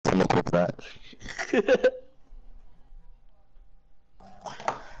that.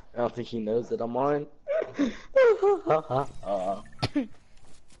 I don't think he knows that I'm on.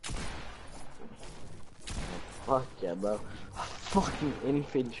 Fuck yeah, bro. A fucking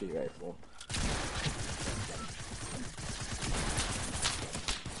infantry rifle.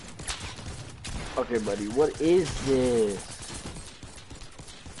 Okay, buddy, what is this?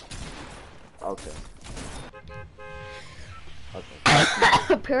 Okay.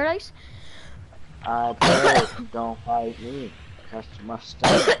 Okay. Paradise? Paradise, don't fight me. Catch my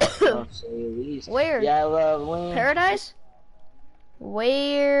stomach. Don't say least. Where? Yeah, lovely. Paradise?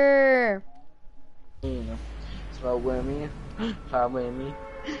 Where? Smell with me. Fire with me.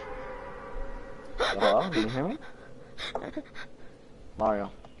 Hello? Can you hear me?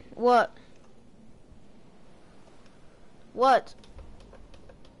 Mario. What? What?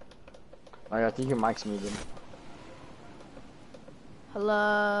 Mario, I think your mic's muted.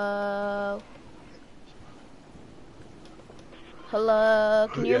 Hello? Hello?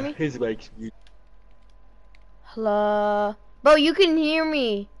 Can you hear me? His mic's muted. Hello? Bro, you can hear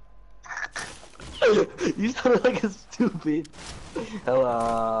me. You sounded like a stupid.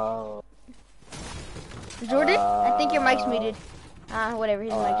 Hello. Jordan? I think your mic's muted. Whatever,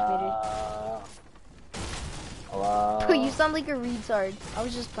 his mic's muted. Hello. Bro, you sound like a retard. I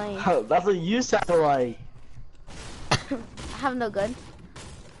was just playing. That's what you sound like. I have no gun.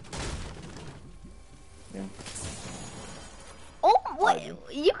 Yeah. Oh, what?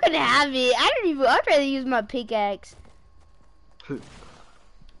 You can have it. I'd rather use my pickaxe.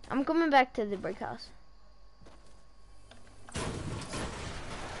 I'm coming back to the brick house.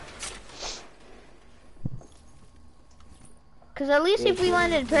 Cause at least if we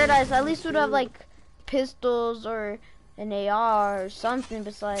landed in Paradise, at least we'd have like pistols or an AR or something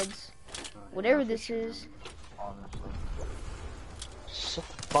besides whatever this is. Shut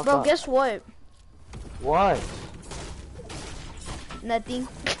the fuck Bro, up. guess what? What? Nothing.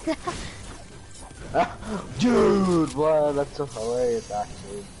 Dude, wow, that's so hilarious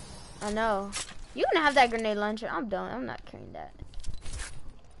actually. I know. You can have that grenade launcher. I'm done. I'm not carrying that.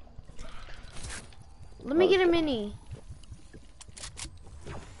 Let me get a mini.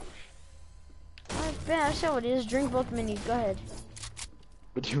 Alright, man, I saw what it is. Drink both minis. Go ahead.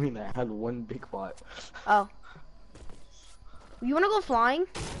 What do you mean I had one big pot? Oh. You wanna go flying?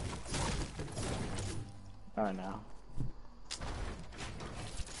 I don't know.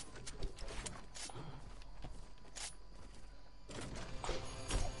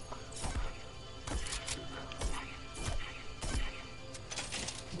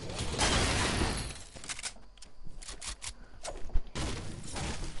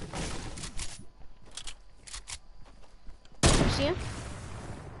 See him?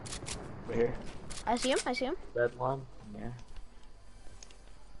 Where? I see him. I see him. That one? Yeah.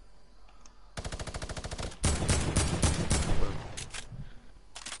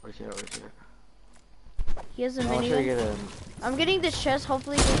 Where's it? Where's it? He has a I want you to minigun. get a... I'm getting this chest.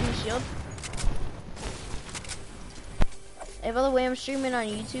 Hopefully, it gives me shield. Hey, by the way, I'm streaming on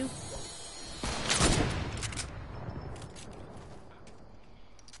YouTube.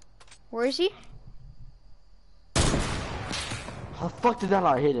 Where is he? How the fuck did that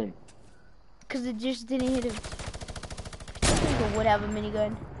not hit him? Cause it just didn't hit him. I think it would have a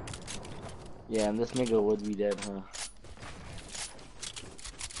minigun. Yeah, and this nigga would be dead, huh?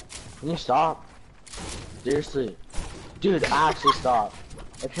 Can you stop? Seriously. Dude, actually stop.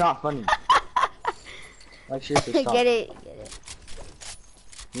 It's not funny. Like, seriously, stop. Get it? Get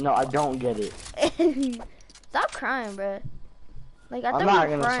it? No, I don't get it. Stop crying, bro. Like I I'm thought not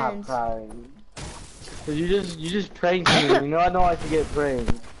we were gonna friends. stop crying. Cause you just pranked me. You know I don't like to get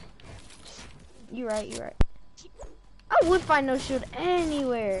pranked. You're right. You're right. I would find no shield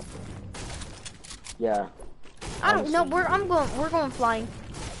anywhere. Yeah. I don't know. Honestly. We're going flying.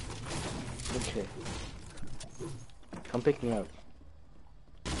 Okay. Come pick me up.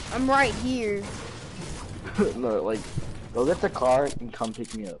 I'm right here. No, like, go get the car and come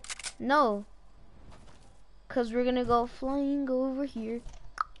pick me up. No. Cause we're gonna go flying over here.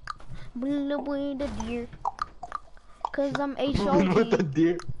 With the deer. Cause I'm With the HOP.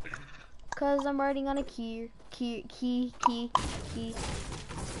 deer. Cause I'm riding on a key. Key.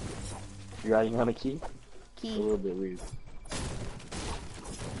 You're riding on a key? A Key. little bit weird.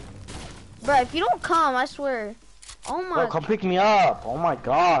 Bro, if you don't come, I swear. Oh my. Bro, come pick me up. Oh my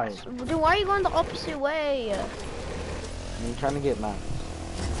god. Dude, why are you going the opposite way? I'm trying to get mad.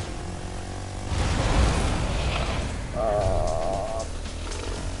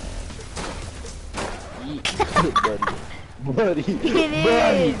 buddy. It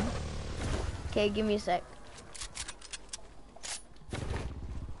Buddy. is. Okay, give me a sec.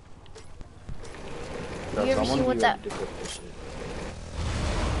 Yo, You ever someone seen what be that? ready to cook this shit.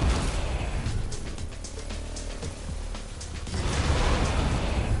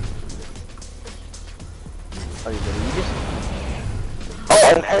 Are you ready? You just...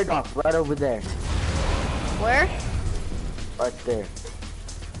 Oh, an airdrop right over there. Where? Right there.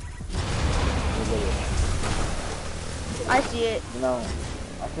 Look at it. I see it. You know,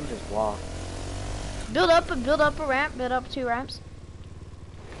 I can just walk. Build up a ramp. Build up 2 ramps.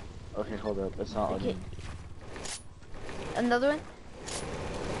 Okay, hold up. It's not Okay. on. Another one.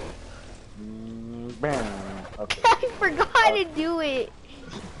 Bam. Okay. I forgot to do it.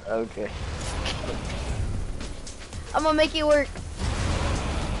 Okay. I'm gonna make it work.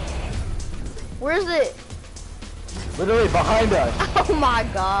 Where is it? Literally behind us. Oh my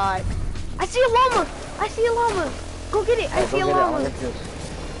god. I see a llama. I see a llama. Go get it. I see a llama.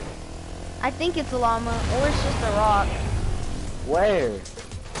 I think it's a llama, or it's just a rock. Where?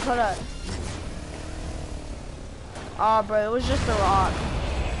 Hold up. Aw, bro, it was just a rock.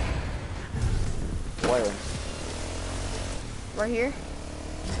 Where? Right here.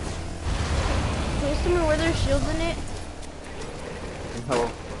 Please tell me where there's shields in it. No.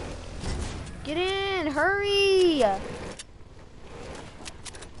 Get in, hurry!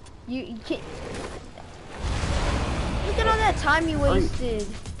 You can't. Look at all that time you wasted.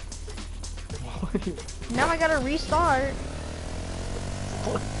 Now I gotta restart.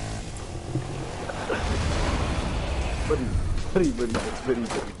 Buddy,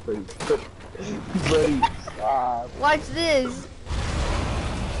 stop. Watch this.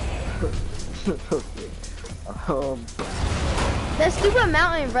 Okay. That stupid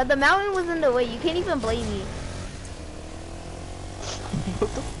mountain, bro. The mountain was in the way. You can't even blame me.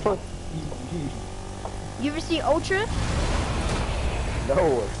 What the fuck? You ever see Ultra?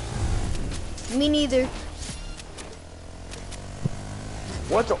 No. Me neither.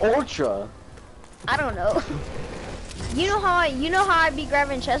 What's Ultra? I don't know. You know how I be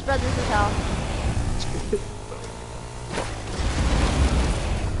grabbing chest, bro? This is how.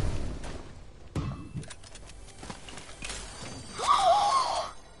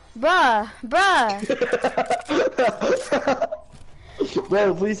 Bruh.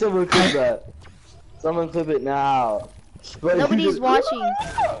 Man, please someone clip that. Someone clip it now. Bro, Nobody's watching.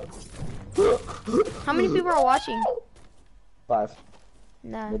 How many people are watching? 5.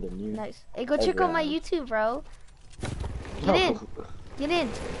 Nah. More than you. Nice. Hey, go check out my YouTube, bro. Get in. Get in.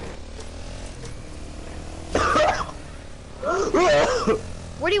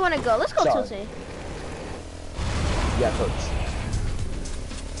 Where do you want to go? Let's go, Sorry. Tilted. Yeah, coach.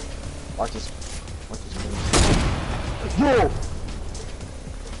 Watch this. Watch this. Yo!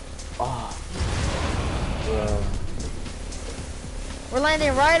 Oh. Bro. We're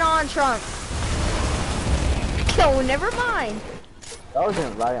landing right on Trump. Oh, never mind. That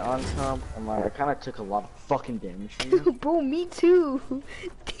wasn't right on Trump, and like, I kind of took a lot of fucking damage from you. Bro, me too.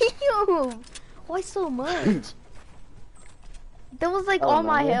 Damn. Why so much? That was like Oh, all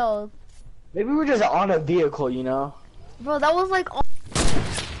my man. health. Maybe we're just on a vehicle, you know? Bro, that was like all...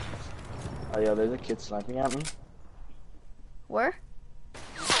 Oh yeah, there's a kid sniping at me. Where?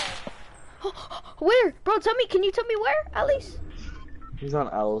 Where? Bro, tell me, can you tell me where, at least? He's on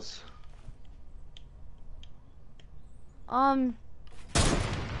L's.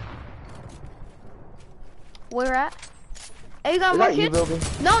 Where at? Hey, you got Is more that you kids? building?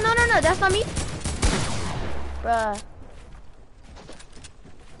 No, that's not me. Bruh.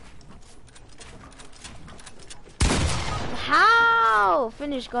 How?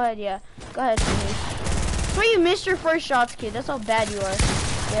 Finish, go ahead, yeah. Go ahead, finish. Where you missed your first shots, kid. That's how bad you are.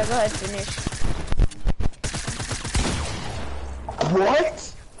 Yeah, go ahead, finish.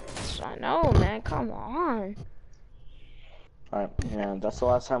 What? I know, man. Come on. Alright, yeah, that's the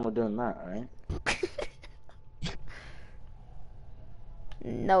last time we're doing that, right?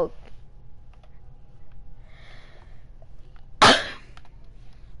 No.